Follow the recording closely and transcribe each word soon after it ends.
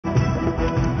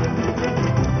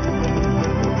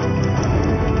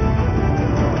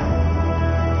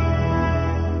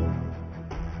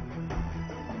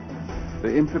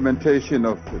The implementation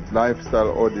of the lifestyle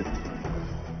audit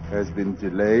has been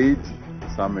delayed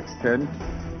to some extent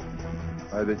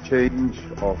by the change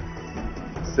of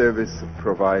service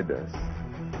providers.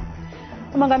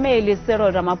 Umongameli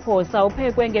Ramaphosa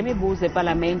uphekwe ngemibuzo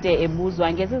epalamente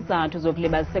ebuzwa ngezizathu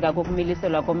zokulibaziseka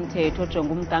kokumiliselwa komthetho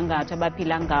ojonga umgangatho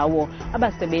abaphila ngawo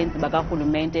abasebenzi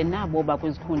bakarhulumente nabo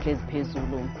bakwizikhundla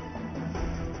eziphezulu.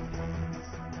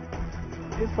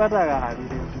 Isiphatha kabi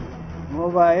lento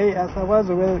ngoba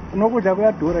asakwazi nokudla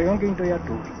kuyadura, yonke into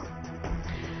iyadura.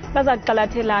 Baza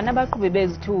kuqalathelana abaqhubi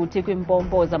bezithuthi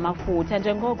kwimpompo zamafutha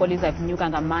njengoko liza kunyuka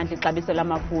ngamandla ixabiso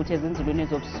lamafutha ezinzulwini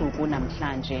zobusuku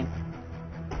namhlanje.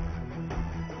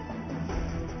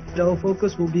 Our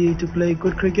focus will be to play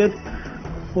good cricket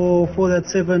for that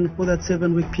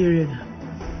 7-week period.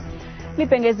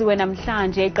 Libhengeziwe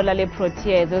namhlanje iqela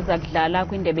le-Proteas eza kudlala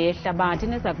kwindebe yehlabathi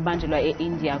neza kubanjelwa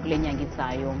e-India kule nyanga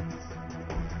izayo.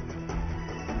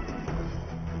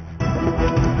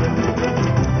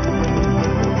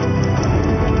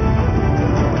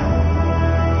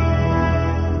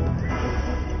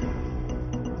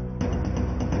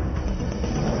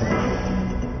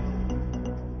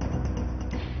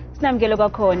 Sinamkele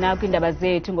kwakhona kwiindaba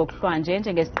zethu ngokuhlwanje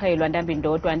njengesiqhelwa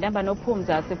Ndambindodwa Ndamba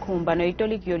nophumza sikhumba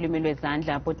noyitoliki yolwimi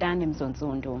lwezandla Bhotani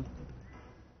Mzontsundu.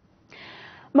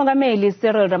 Umongameli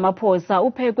Ramaphosa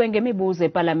uphekwe ngemibuzo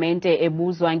epalamente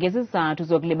ebuzwa ngezizathu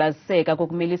zokulibaziseka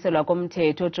kokumiliselwa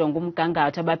komthetho ojonga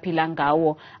umgangatho abaphila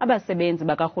ngawo abasebenzi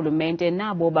bakarhulumente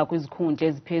nabo bakwizikhundla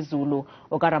eziphezulu.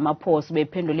 OkaRamaphosa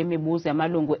bephendula imibuzo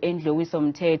yamalungu endlu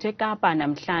yowiso-mthetho eKapa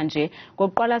namhlanje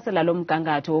ngokuqwalasela lo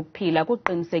mgangatho wokuphila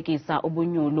kuqinisekisa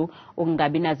ubunyulu,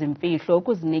 ukungabi nazimfihlo,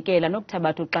 ukuzinikela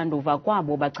nokuthabatha uxanduva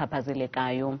kwabo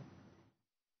bachaphazelekayo.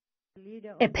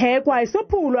 Ephekwa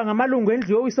isophulwa ngamalungu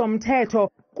endlu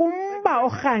yowiso-mthetho kumba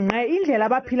orhanqe indlela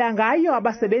abaphila ngayo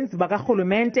abasebenzi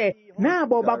bakarhulumente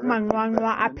nabo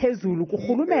bakumanqwanqwa aphezulu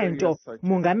kurhulumento.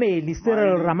 Umongameli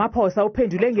Ramaphosa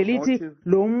uphendule ngelithi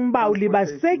lo mba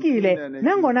ulibazisekile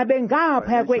nangona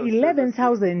bengaphaya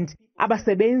kwe-11,000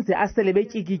 abasebenzi asele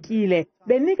betyikikile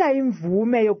benika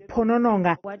imvume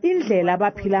yokuphonononga indlela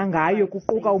abaphila ngayo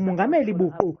kuquka umongameli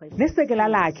buqu nesekela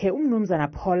lakhe umnumzana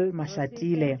Paul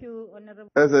Mashatile.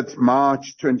 As at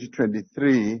March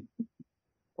 2023,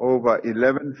 over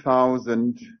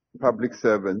 11,000 public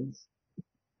servants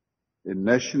in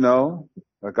national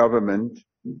government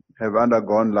have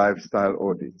undergone lifestyle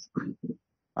audits.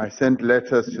 I sent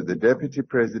letters to the Deputy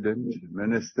President,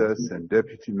 ministers and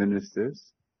deputy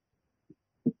ministers,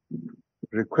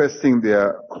 requesting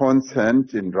their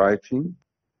consent in writing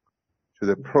to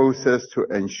the process to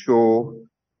ensure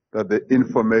that the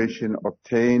information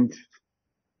obtained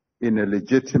in a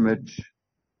legitimate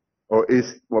or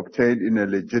is obtained in a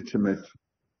legitimate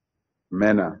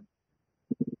manner.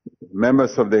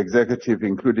 Members of the executive,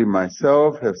 including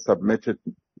myself, have submitted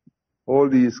all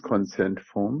these consent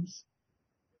forms.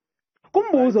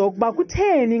 Kumbuzo ukuba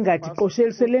kutheni ngathi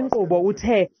qosheliswe lenkqubo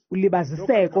uthe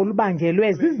ulibaziseko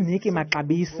lubangelwe ziziniki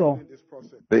maxabiso.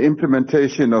 The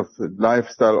implementation of the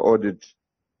lifestyle audit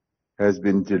has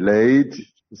been delayed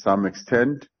to some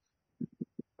extent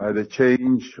by the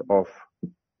change of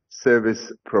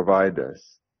service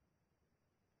providers.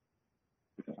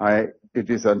 It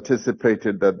is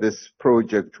anticipated that this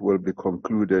project will be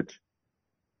concluded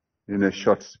in a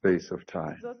short space of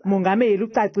time. Umongameli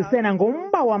ucacisena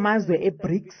ngomba wamazwe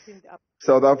e-BRICS.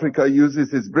 South Africa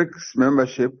uses its BRICS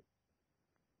membership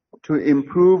to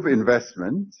improve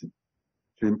investment,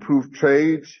 to improve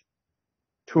trade,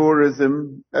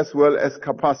 tourism, as well as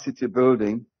capacity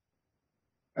building.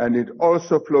 And it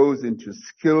also flows into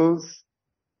skills,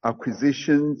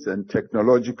 acquisitions, and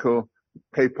technological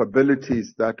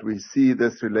capabilities that we see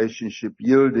this relationship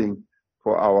yielding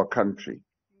for our country.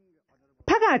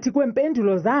 Phakathi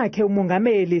kwempendulo zakhe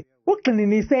umongameli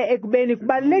ugxininise ekubeni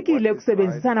kubalulekile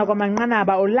ukusebenzisana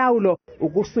kwamanqanaba olawulo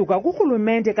ukusuka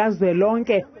kurhulumente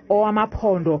kazwelonke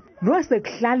owamaphondo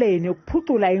nowasekuhlaleni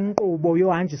ukuphucula inkqubo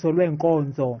yohanjiso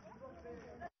lweenkonzo.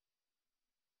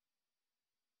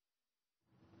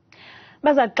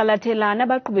 Baza kuqalathelana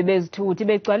abaqhubi bezithuthi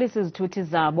begcwalisa izithuthi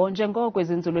zabo njengoko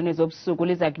ezinzulwini zobusuku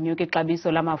liza kunyuka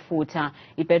ixabiso lamafutha.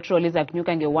 I-petrol iza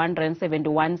kunyuka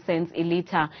nge-R1.71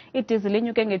 ilitha, idizili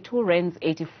inyuke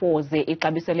nge-R2.84 ze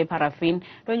ixabiso leparafin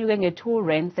lonyuke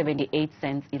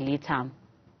nge-R2.78 ilitha.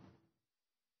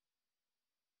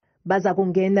 Baza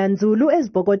kungena nzulu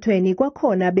ezipokothweni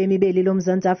kwakhona bemibeli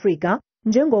loMzantsi Afrika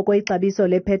njengoko ixabiso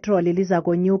lepetrol liza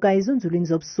konyuka ezinzulwini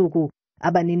zobusuku.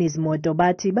 Abanini izimoto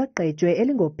bathi baqejwe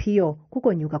elingophiyo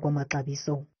kukonyuka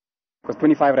kwamaxabiso. Because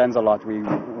 25 rands a lot, we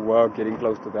were getting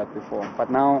close to that before. But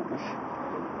now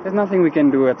There's nothing we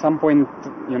can do. At some point,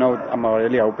 you know, I'm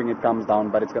really hoping it comes down,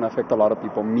 but it's going to affect a lot of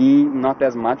people. Me, not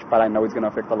as much, but I know it's going to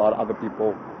affect a lot of other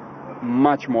people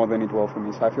much more than it will for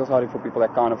me. So I feel sorry for people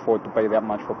that can't afford to pay that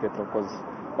much for petrol, because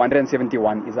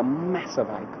 171 is a massive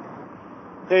hike.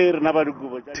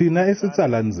 Thina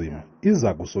esitsala nzima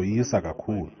iza kusoyisa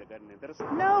kakhulu.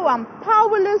 No, I'm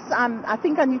powerless. I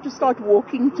think I need to start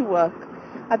walking to work.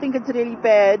 I think it's really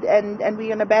bad, and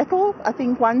we're in a battle. I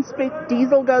think once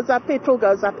diesel goes up, petrol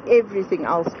goes up, everything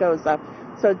else goes up.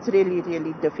 So it's really,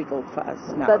 really difficult for us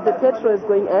now. That the petrol is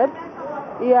going up,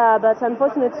 yeah, but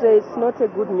unfortunately it's not a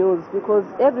good news, because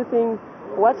everything,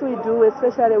 what we do,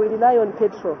 especially we rely on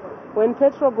petrol. When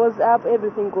petrol goes up,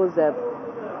 everything goes up.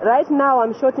 Right now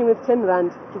I'm shorting with 10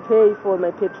 rand to pay for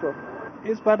my petrol.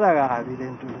 Isiphatha kabi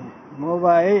lento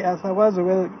ngoba hey asakwazi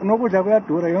nokudla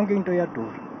kuyadura, yonke into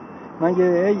iyadura. Manje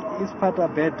hey isiphatha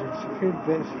bad,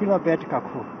 feel bad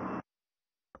kakhulu.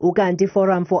 Ukanti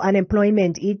Forum for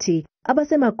Unemployment ithi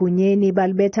abasemagunyeni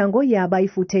balibetha ngoyaba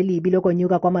ifuthe elibi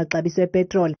lokonyuka kwamaxabiso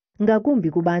epetrol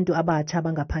ngakumbi kubantu abatsha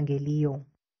abangaphangeliyo.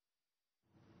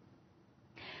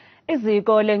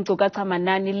 Iziko le-Iinkcukacha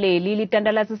manani leli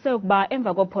litandalazise ukuba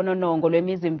emva kophononongo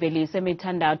lwemizimveliso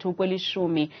emithandathu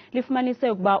kweli-10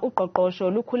 lifumanise ukuba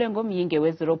uqoqosho lukhule ngomyinge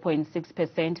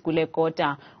we-0.6% kule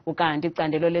kota, ukanti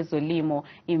icandelo lezolimo,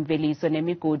 imveliso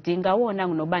nemigodi ngawona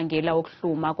ngunobangela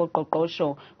wokuhluma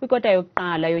koqoqosho. Kwikota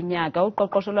yokuqala yonyaka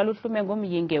uqoqosho lwaluhlume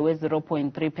ngomyinge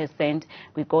we-0.3%.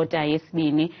 Kwikota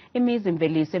yesibini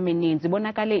imizimveliso emininzi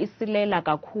ibonakale isilela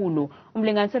kakhulu.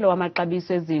 Umlinganiselo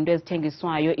wamaxabiso ezinto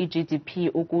ezithengiswayo GDP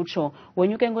ukutsho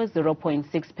wonyuke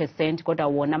ngo-0.6%, kodwa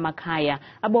wona amakhaya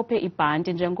abophe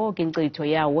ibhanti njengoko inkcitho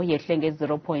yawo yehle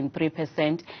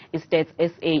nge-0.3%. Istats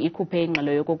SA ikhuphe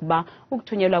ingxelo yokokuba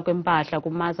ukuthunyelwa kwempahla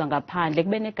kumazwe ngaphandle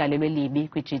kube negalelo elibi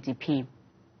kwi-GDP.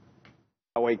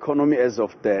 Our economy as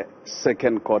of the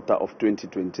second quarter of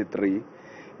 2023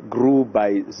 grew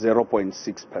by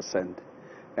 0.6%.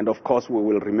 And of course, we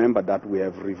will remember that we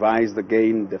have revised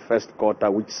again the first quarter,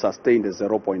 which sustained a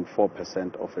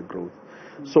 0.4% of a growth.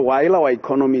 So while our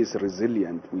economy is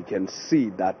resilient, we can see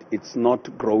that it's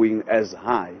not growing as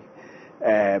high.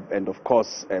 And of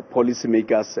course,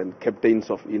 policymakers and captains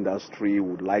of industry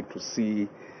would like to see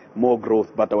more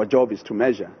growth, but our job is to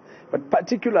measure. But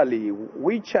particularly,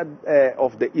 which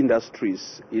of the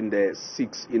industries in the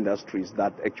 6 industries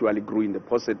that actually grew in the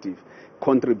positive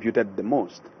contributed the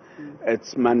most?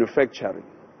 It's manufacturing.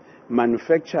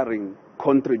 Manufacturing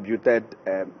contributed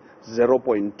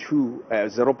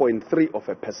 0.3 of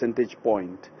a percentage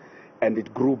point, and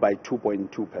it grew by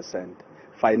 2.2%.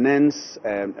 Finance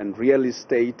and real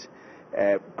estate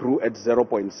grew at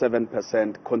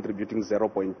 0.7%, contributing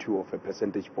 0.2 of a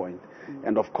percentage point.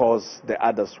 And of course, the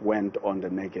others went on the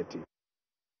negative.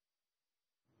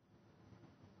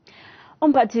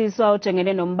 Umphathiswa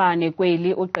ojengene nombane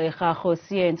kweli ugqirha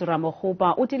Josienz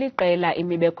Ramohupa uthi liqela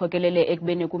imibe khokelele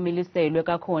ekubeni kumiliselwe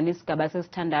kakhona isigaba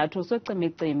sesithandathu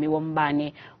socimi-cimi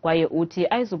wombane, kwaye uthi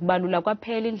ayizukubalula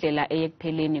kwaphela indlela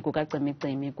eyekupheleni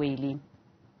kuka-cimi-cimi kweli.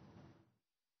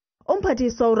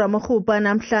 Umphathiswa uRamohupa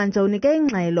namhlanje unike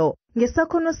ingxelo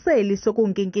ngesakhono seli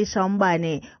sokunkinkisha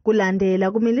umbane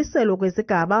kulandela kumiliselwa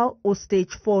kwezigaba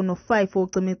u-stage 4 no-5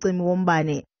 wocimi-cimi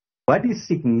wombane. What is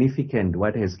significant,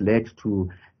 what has led to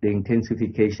the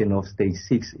intensification of stage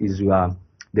 6 is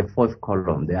the fourth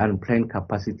column, the unplanned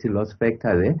capacity loss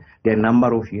factor there, the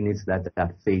number of units that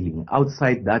are failing.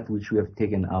 Outside that which we have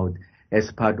taken out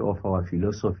as part of our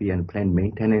philosophy and planned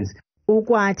maintenance.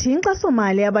 Ukwathi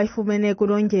inkxasomali abayifumene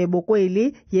kulondyebo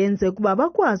kweli yenze ukuba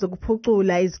bakwazi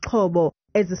ukuphucula izixhobo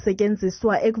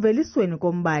ezisetyenziswa ekuvelisweni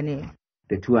kombane.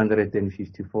 The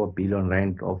 254 billion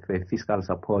rand of fiscal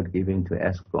support given to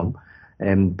Eskom.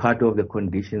 Part of the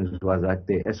conditions was that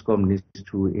the Eskom needs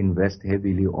to invest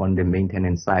heavily on the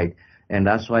maintenance side. And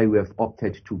that's why we have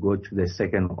opted to go to the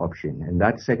second option. And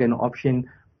that second option,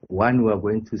 one, we are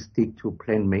going to stick to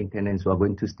planned maintenance. We are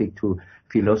going to stick to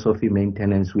philosophy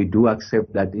maintenance. We do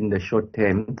accept that in the short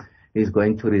term is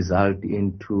going to result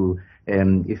into,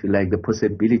 if you like, the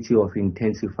possibility of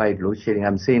intensified load shedding.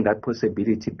 I'm saying that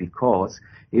possibility because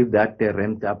if that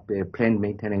ramped up planned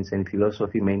maintenance and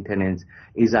philosophy maintenance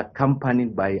is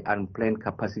accompanied by unplanned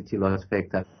capacity loss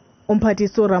factor.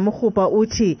 Umphathiswa Ramohupa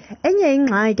uthi enye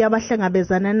ingxaki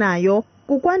abahlangabezana nayo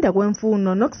kukwanda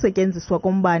kwemfuno nokusetyenziswa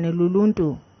kombane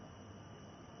luluntu.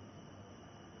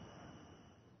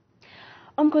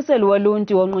 Umkhuseli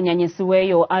woluntu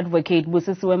onqunyanyisiweyo Advocate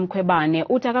Busisiwe uMkhwebane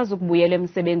uthi akazukubuyela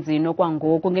emsebenzini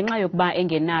okwangoku ngenxa yokuba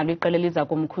engenalo iqela eliza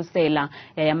kumkhusela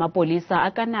yaye amapolisa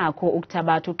akanakho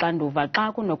ukuthabatha uxanduva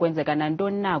xa kunokwenzeka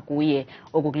nantoni na kuye.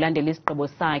 Okukulandela isigqibo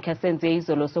sakhe asenze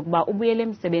izolo sokuba ubuyele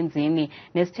emsebenzini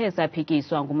nesithe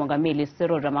saphikiswa ngumongameli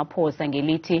Cyril Ramaphosa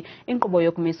ngelithi inkqubo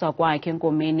yokumiswa kwakhe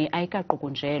enkomeni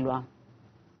ayikaqukunjelwa.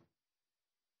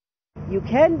 You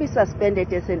can be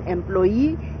suspended as an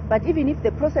employee, but even if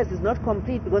the process is not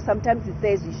complete, because sometimes it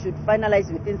says you should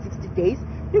finalize within 60 days,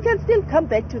 you can still come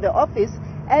back to the office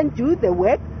and do the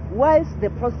work whilst the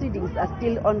proceedings are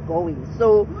still ongoing.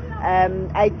 So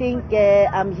I think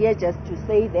I'm here just to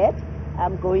say that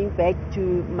I'm going back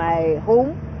to my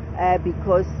home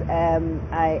because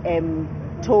I am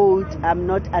told I'm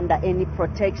not under any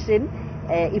protection.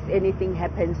 If anything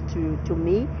happens to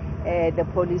me, the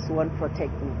police won't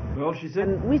protect me. Well, she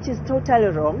said, which is totally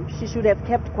wrong. She should have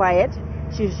kept quiet.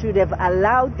 She should have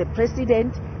allowed the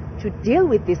president to deal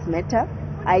with this matter.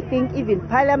 I think even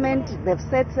Parliament, they've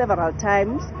said several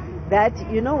times that,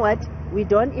 you know what, we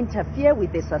don't interfere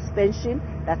with the suspension.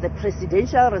 That's a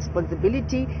presidential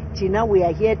responsibility. Tina, we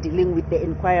are here dealing with the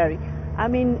inquiry. I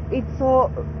mean, it's so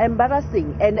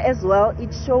embarrassing. And as well,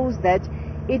 it shows that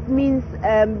it means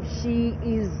she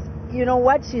is, you know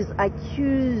what, she's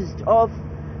accused of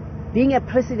being a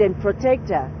president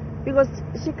protector, because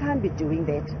she can't be doing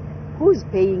that. Who's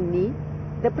paying me?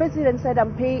 The president said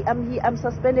I'm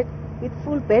suspended with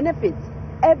full benefits,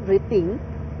 everything,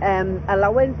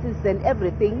 allowances and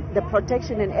everything, the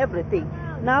protection and everything.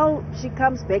 Now she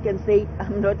comes back and say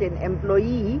I'm not an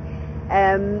employee.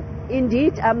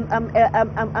 Indeed,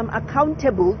 I'm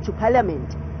accountable to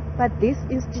Parliament, but this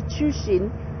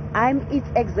institution, I'm its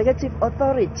executive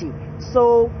authority.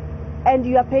 So, and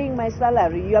you are paying my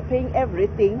salary, you are paying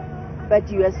everything, but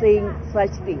you are saying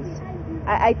such things.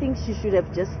 I think she should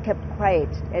have just kept quiet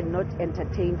and not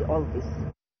entertained all this.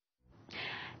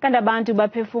 Kanti abantu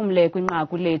baphefumle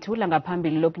kwinqaku lethu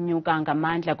langaphambili lokunyuka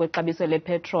ngamandla kwexabiso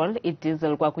le-petrol,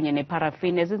 i-diesel kwakunye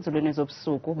neparafin ezinzulwini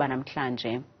zobusuku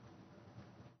banamhlanje.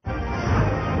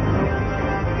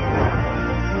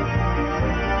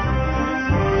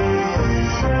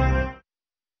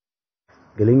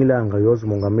 Ngelinye ilanga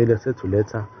umongameli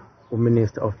esethuletha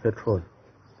uMinister of Petrol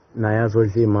naye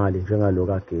azodla imali njengalo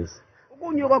kagesi.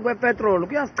 Ukunyuka kwepetrol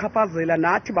kuyasichaphazela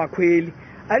nathi bakhweli,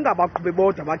 ayingabaqhubi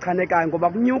bodwa abachanekayo ngoba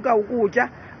kunyuka ukutya,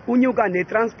 kunyuka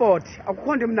netransport,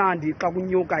 akukho nto emnandi xa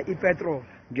kunyuka ipetrol.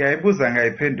 Ngiyayibuza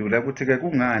ngayiphendula ukuthi ke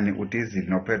kungani udiesel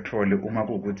nopetrol uma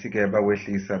kuukuthi ke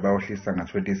bawehlisa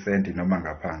nga20 cent noma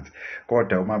ngaphansi,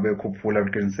 kodwa uma bekhuphula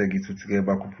beqinisekisa ukuthi ke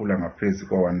bakhuphula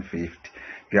ngaphezulu kwa150.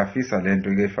 Ngiyafisa lento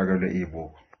ke ifakelwe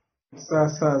ibuko.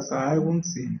 Sasaza hayi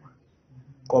kunzima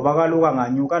ngoba kaloku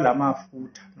anganyuka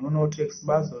lamafutha nonotaxi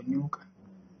bazonyuka.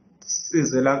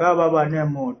 Sizela kaba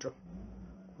banemoto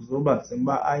kuzoba nzima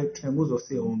ba ayithenga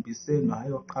uzosihambise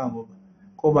ngayo qha ngoba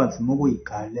koba nzima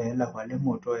ukuyigalela kwale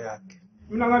moto yakhe.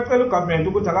 Mina ngacela ugovernment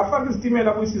ukuthi akafake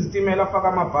isitimela kwisisitimela afaka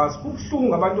amabhasi.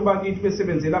 Kubuhlungu abantu bakithi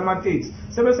besebenzela amateksi,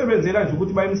 sebesebenzela nje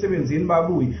ukuthi baye emsebenzini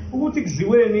babuye, ukuthi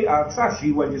kudliweni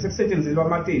akusadliwa nje sekusetshenziswa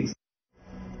amateksi.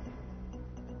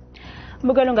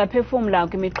 Mbukelo ngaphefumla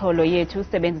kwimixholo yethu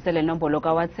sebenzisa le nombolo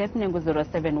ka-WhatsApp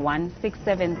nengu-071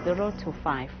 670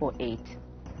 2548.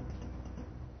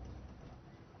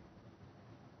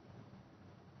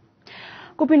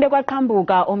 Kuphinde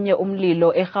kwaqhambuka omnye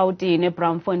umlilo eRhawutini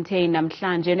eBrownfontein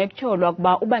namhlanje nekutyholwa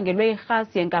ukuba ubangelwe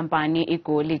irhasi yenkampani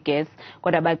iGoli Gas,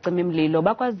 kodwa abacimi-mlilo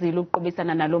bakwazile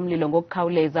ukuqubisana nalo mlilo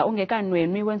ngokukhawuleza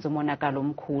ungekanwenwi wenza umonakalo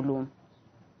omkhulu.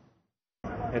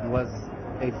 It was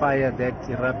a fire that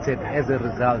erupted as a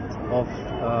result of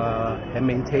a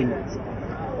maintenance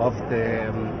of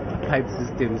the pipe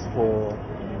systems for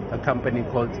a company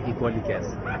called Igoli Gas.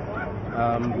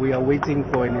 We are waiting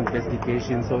for an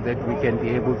investigation so that we can be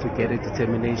able to get a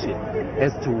determination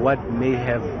as to what may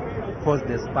have caused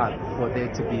the spark for there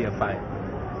to be a fire.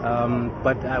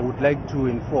 But I would like to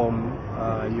inform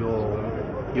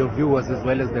your viewers as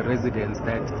well as the residents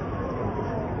that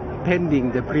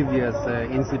pending the previous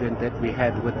incident that we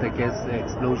had with the gas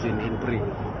explosion in Bri,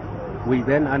 we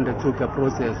then undertook a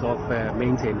process of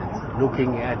maintenance,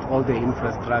 looking at all the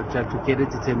infrastructure to get a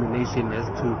determination as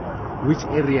to which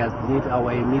areas need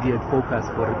our immediate focus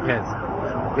for repairs.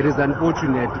 It is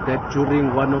unfortunate that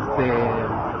during one of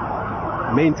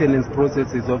the maintenance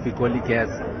processes of Igoli Gas,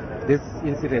 this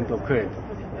incident occurred.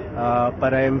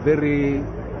 But I am very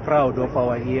proud of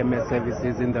our EMS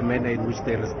services in the manner in which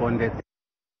they responded.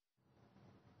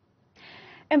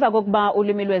 Emva kokuba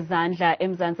ulwimi lwezandla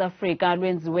eMzantsi Afrika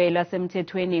lwenziwe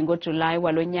lwasemthethweni ngoJulayi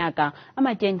walo nyaka,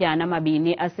 amatyendyana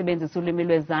amabini asebenzisa ulwimi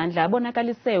lwezandla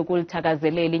abonakalise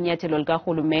ukulithakazelela inyathelo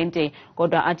likarhulumente,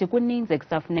 kodwa athi kuninzi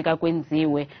ekusafuneka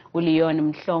kwenziwe. uLeon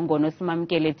Mhlongo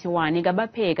noSimamkele Tiwani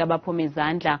ngabapheki abaphuma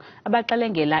izandla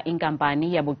abaxelengela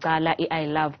inkampani yabucala I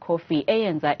Love Coffee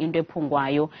eyenza into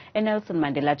ephungwayo eNelson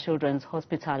Mandela Children's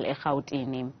Hospital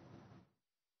eRhawutini.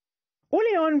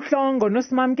 uLeon Mhlongo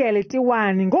noSimamkele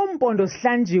Tiwani ngompondo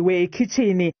sihlanjiwe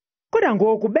ekhitshini, kodwa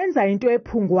ngoku benza into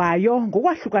ephungwayo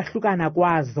ngokwahlukahlukana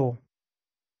kwazo.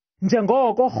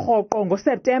 Njengoko rhoqo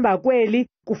ngoSeptemba kweli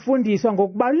kufundiswa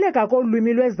ngokubaluleka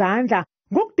kolwimi lwezandla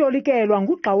ngokutolikelwa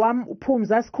ngugxa wam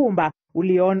uPhumza Sikhumba,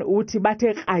 uLeon uthi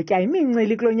bathe kratya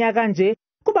imincili kulo nyaka nje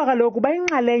kuba kaloku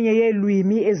bayinxalenye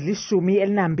yeelwimi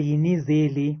ezili-12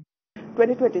 zeli.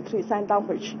 2023 sign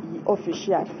language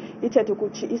official ithethe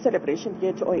ukuthi i-celebration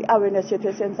yethu or i-awareness yethu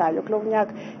esenzayo kulo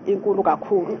nyaka inkulu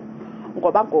kakhulu,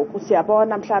 ngoba ngoku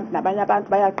siyabona mhlawumbi nabanye abantu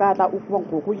bayaqala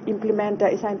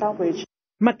ngokuyi-implementa i-sign language.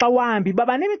 Maxa wambi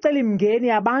baba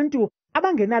nemicelimngeni abantu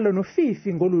abangenalo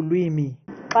nofifi ngolu lwimi.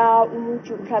 Xa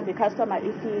umuntu mhlawumbi icustomer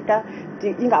ifika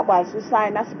ingakwazi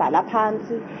usayina sibhala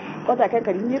phantsi, kodwa ke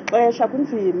ngelinye ixesha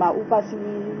kunzima ukuba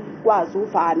sikwazi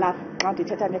uvana xa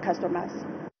ndithetha nee-customers.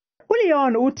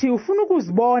 uLeon uthi ufuna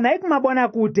ukuzibona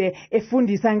ekumabonakude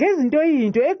efundisa ngezinto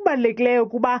iyinto ekubalulekileyo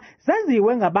kuba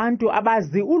zaziwe ngabantu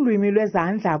abazi ulwimi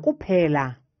lwezandla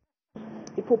kuphela.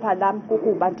 Iphupha lam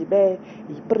kukuba ndibe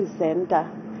yipresenter,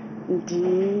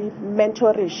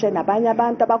 ndimentorishe nabanye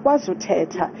abantu abakwazi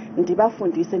uthetha,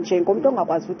 ndibafundise njengomntu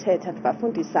ongakwazi uthetha,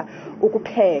 ndibafundisa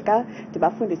ukupheka,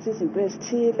 ndibafundisa izinto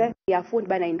ezithile. Ndiyafunda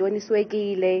ubana yintoni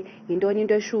iswekile, yintoni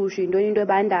into eshushu, yintoni into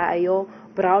ebandayo,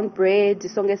 brown bread,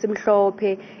 isonka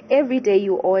esimhlophe. Every day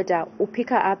you order,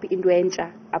 pick up into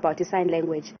entsha about the sign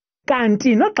language.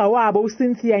 Kanti nogxa wabo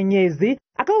uCynthia Nyezi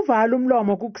akawuvala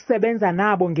umlomo kukusebenza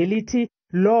nabo ngelithi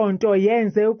loo nto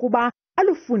yenze ukuba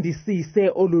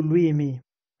alufundisise olu lwimi.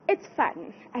 It's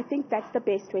fun. I think that's the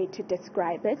best way to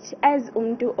describe it. As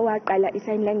umuntu owaqala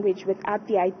sign language without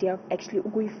the idea of actually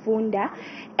ukuyifunda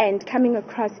and coming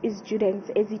across his students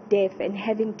as deaf and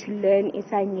having to learn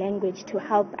sign language to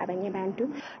help abanye abantu.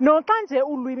 Noxa nje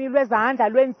ulwimi lwezandla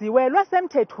lwenziwe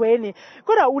lwasemthethweni,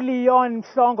 kodwa uLeon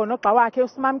Mhlongo nogxa wakhe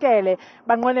uSimamkele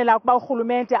banqwenela ukuba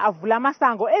urhulumente avula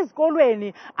amasango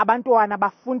ezikolweni abantwana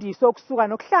bafundiswe ukusuka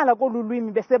nokuhlala kolu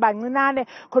lwimi besebancinane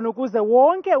khona ukuze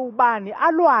wonke ubani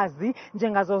alwazi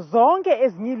njengazo zonke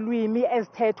ezinye ilwimi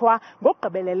ezithethwa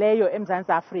ngokugqibeleleyo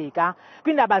eMzantsi Afrika.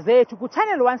 Kwiindaba zethu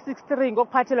kuChannel 163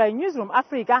 ngokuphathelwa yiNewsroom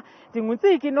Africa,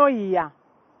 ndinguNtsiki Noyiya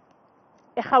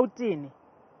eRhawutini.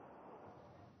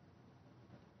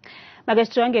 Make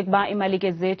sijonge kuba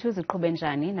imalike zethu ziqhube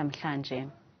njani namhlanje.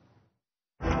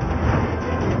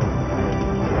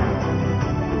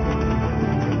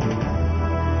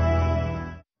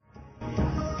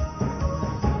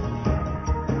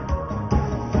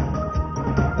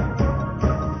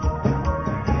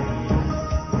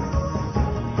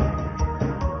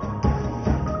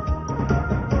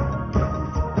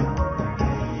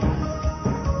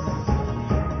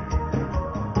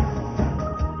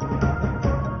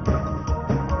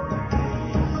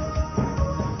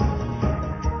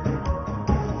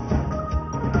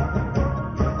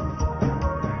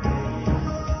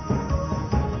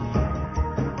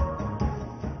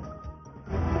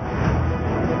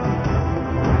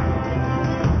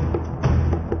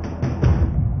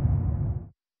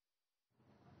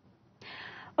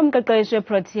 Umqeqeshi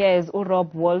we-Proteas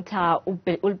uRob Walter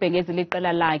ulibhengezile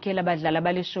iqela lakhe labadlali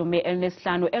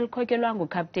abali-15 elikhokelwa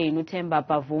ngukapteyini uThemba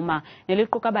Bavuma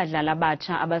neliquka abadlali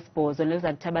abatsha abasibhozo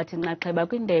neliza kuthabatha inxaxheba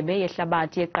kwindebe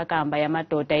yehlabathi yeqakamba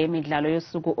yamadoda yemidlalo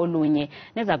yosuku olunye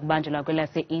neza kubanjelwa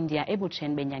kwelase-India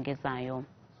ebutsheni benyanga ezayo.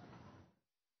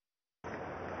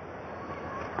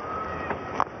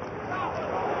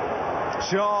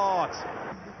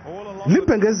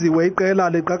 Libhengeziwe iqela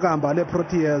leqakamba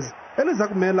le-Proteas eliza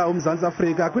kumela uMzantsi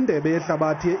Afrika kwindebe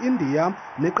yehlabathi ye-India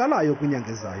neqalayo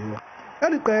kwinyanga ezayo.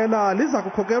 Eli qela liza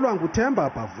kukhokelwa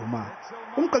nguThemba Bavuma.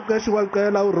 Umqeqeshi weli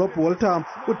qela uRob Walter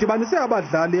udibanise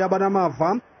abadlali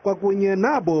abanamava kwakunye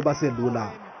nabo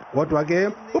baselula. Kodwa ke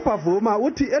uBavuma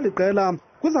uthi eli qela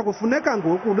kuza kufuneka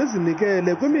ngoku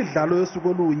lizinikele kwimidlalo yosuku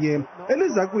olunye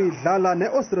eliza kuyidlala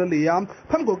ne-Australia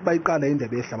phambi kokuba iqale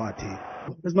indebe yehlabathi.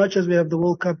 As much as we have the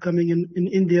World Cup coming in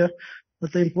India,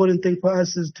 but the important thing for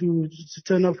us is to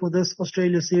turn up for this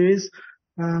Australia series,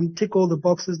 tick all the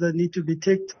boxes that need to be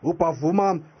ticked.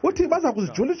 uBavuma uthi baza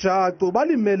kuzijula ijacu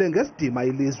balimele ngesidima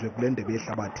ilizwe kule ndebe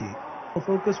yehlabathi. Our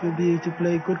focus will be to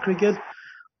play good cricket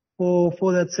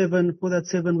for that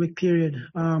 7-week period.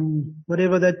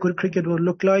 Whatever that good cricket will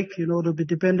look like, it'll be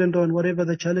dependent on whatever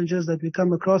the challenges that we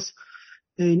come across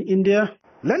in India.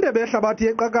 Le ndebe yehlabathi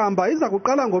yeqakamba iza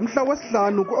kuqala ngomhla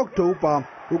wesi-5 ku-Okthobha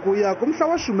ukuya kumhla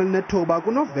we-19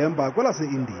 kuNovemba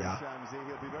kwelase-India.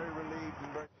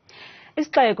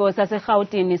 Isixeko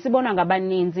sase-Rhawutini sibonwa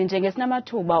ngabaninzi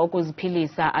njengesinamathuba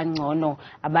okuziphilisa angcono.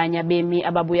 Abanye abemi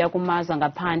ababuya kumazwe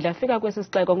ngaphandle afika kwesi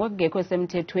sixeko ngokungekho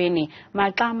semthethweni,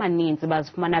 maxa amaninzi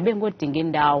bazifumana bengodinga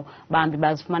indawo, bambi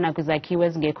bazifumana kwizakhiwo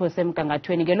ezingekho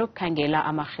semgangathweni ngelokukhangela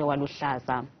amarhewu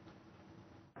aluhlaza.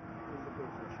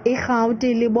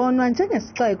 iRhawutini libonwa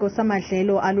njengesixeko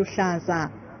samadlelo aluhlaza,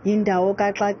 yindawo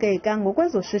kaxakeka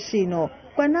ngokwezoshishino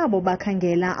kwanabo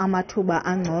bakhangela amathuba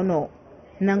angcono.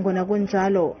 Nangona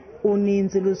kunjalo,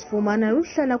 uninzi luzifumana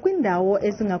luhlala kwindawo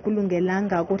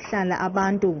ezingakulungelanga ukuhlala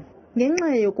abantu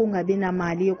ngenxa yokungabi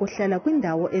namali yokuhlala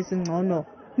kwindawo ezingcono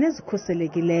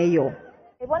nezikhuselekileyo.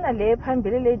 Ibona le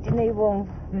phambili letine ibomvu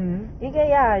ike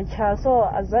yatsha, so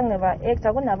azange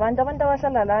ba-acta. Kunabantu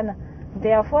abahlala lana,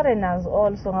 they are foreigners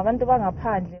also, ngabantu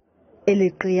bangaphandle.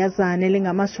 Eli gqiyazane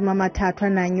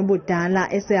lingama-31 ubudala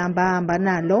esehamba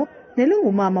nalo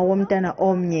nelingumama womntana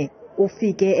omnye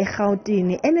ufike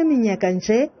eRhawutini eneminyaka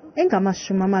nje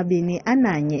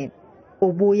engama-21.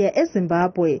 Ubuye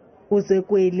eZimbabwe uze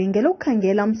kweli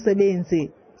ngelokukhangela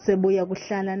umsebenzi, sebuya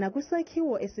kuhlala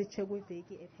nakwisakhiwo esitshe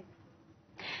kwiveki ephela.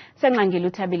 Senqangile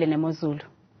uthabile nemozulu.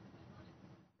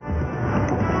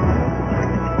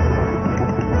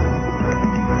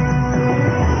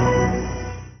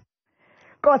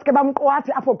 Koske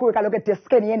bamqwathi apho kuwe kaloku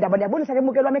edeskeni yendaba ndiyabonisa ke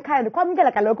mukelo wam ekhaya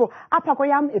ndikwamkela kaloku apha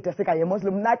kweyam idesika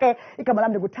yemozulu. Mna ke igama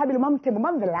lam ndinguthabile uMamthembu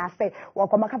uMamvelase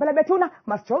wakwamakhaphela bethuna.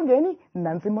 Masijongeni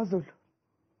nantsi imozulu.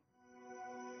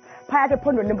 Phaya ke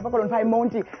ephondweni leMpuma Koloni phaya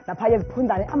eMonti naphaya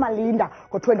eziphunzane amalinda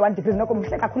ngo-21 degrees noko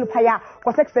mhle kakhulu phaya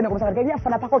kwasekuseni ngomsakho ke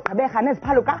iyafana phaa koGqeberha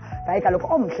neziphaluka ngaye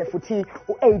kaloku omhle futhi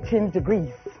u-18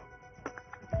 degrees.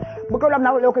 Bukelo wam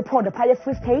nawo lokhu iphondo phaya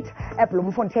eFree State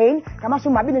eBloemfontein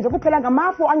ngama-20 nje kuphela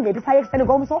ngamafu angephi phaya ekuseni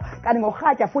ngomso, kanti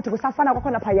ngorhatya futhi kusafana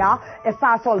kwakhona phaya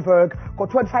eSasolburg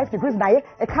ngo-25 degrees naye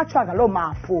ekhatshwa ngaloo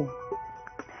mafu.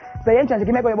 Zeyenje nje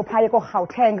imeko yobo phaya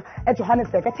koGauteng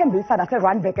eJohannesburg eThembisa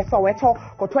naseRandburg eSoweto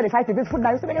ngo-25 degrees futhi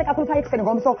nayo sibekele kakhulu phaya ekuseni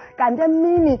ngomso, kanti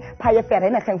emini phaya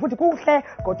eVereniging futhi kuhle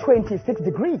ngo-26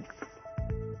 degrees.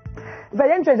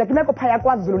 Zeyenje nje imeko phaya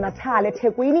KwaZulu Natal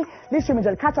eThekwini lishumi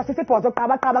nje likhatshwa sisibhozo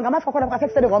qabaqaba ngamafu khona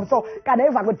kwasekuseni ngomso, kanti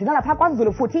eva kudinala phaa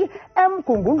KwaZulu futhi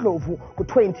eMgungundlovu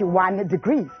ku-21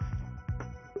 degrees.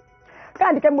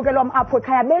 Kanti ke mbukelo wam apho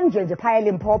ekhaya benje nje phaya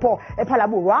eLimpopo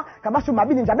ePhalaburwa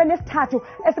ngama-20 nje abenesithathu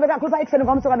esibeka kakhulu phaya ekuseni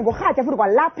ngomso, kanti ngorhatya futhi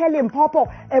kwalapha eLimpopo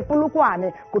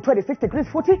ePolokwane ku-26 degrees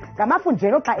futhi ngamafu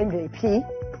nje noxa engephi.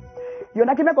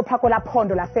 Yona ke imeko phako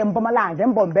laphondo laseMpumalanga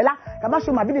eMbombela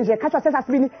ngama-20 nje ekhatshwa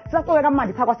sesasibini sisacoke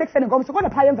kamandi phaa kwasekuseni ngomso, kodwa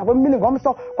phaya emva kwemini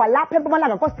ngomso kwalapha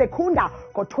eMpumalanga koSekunda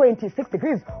ngo-26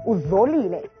 degrees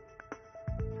uzolile.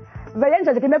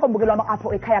 Zeyenje nje imeko mbukelo wam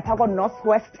apho ekhaya phaa ko-North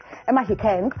West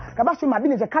eMahikeng ngama-20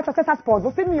 nje ekhatshwa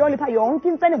sesasibhozo simiyoli phaa yonke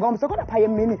intseni ngomso, kodwa phaya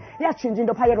emini iyatshintsha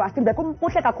into phaya eRustenburg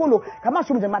kuhle kakhulu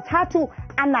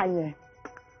ngama-31.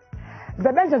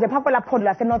 Zebenje nje phaa kwelaphondo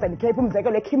laseNorthern Cape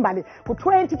umzekelo eKimberley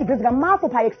ku-20 degrees ngamafu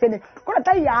phaya ekuseni, kodwa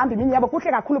xa ihamba imini yabo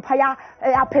kuhle kakhulu phaya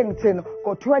eUppington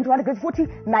ngo-21 degrees futhi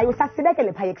naye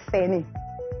usasibekele phaya ekuseni.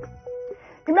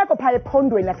 Imeko phaya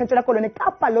ephondweni lasentshona koloni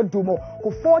eKapa lodumo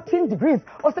ku-14 degrees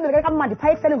osibekele kamandi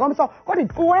phaya ekuseni ngomso, kodwa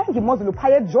icwenga imozulu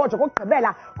phaya eGeorge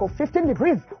kokugqibela ngo-15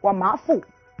 degrees wamafu.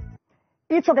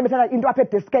 Itsho ke bethana into apha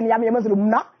edeskeni yam yemozulu,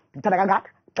 mna ndithanda kangaka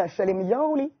xesha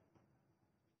lemiyoli.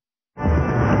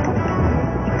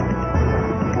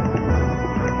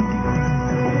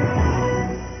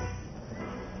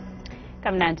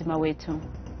 Kamnandi mawethu.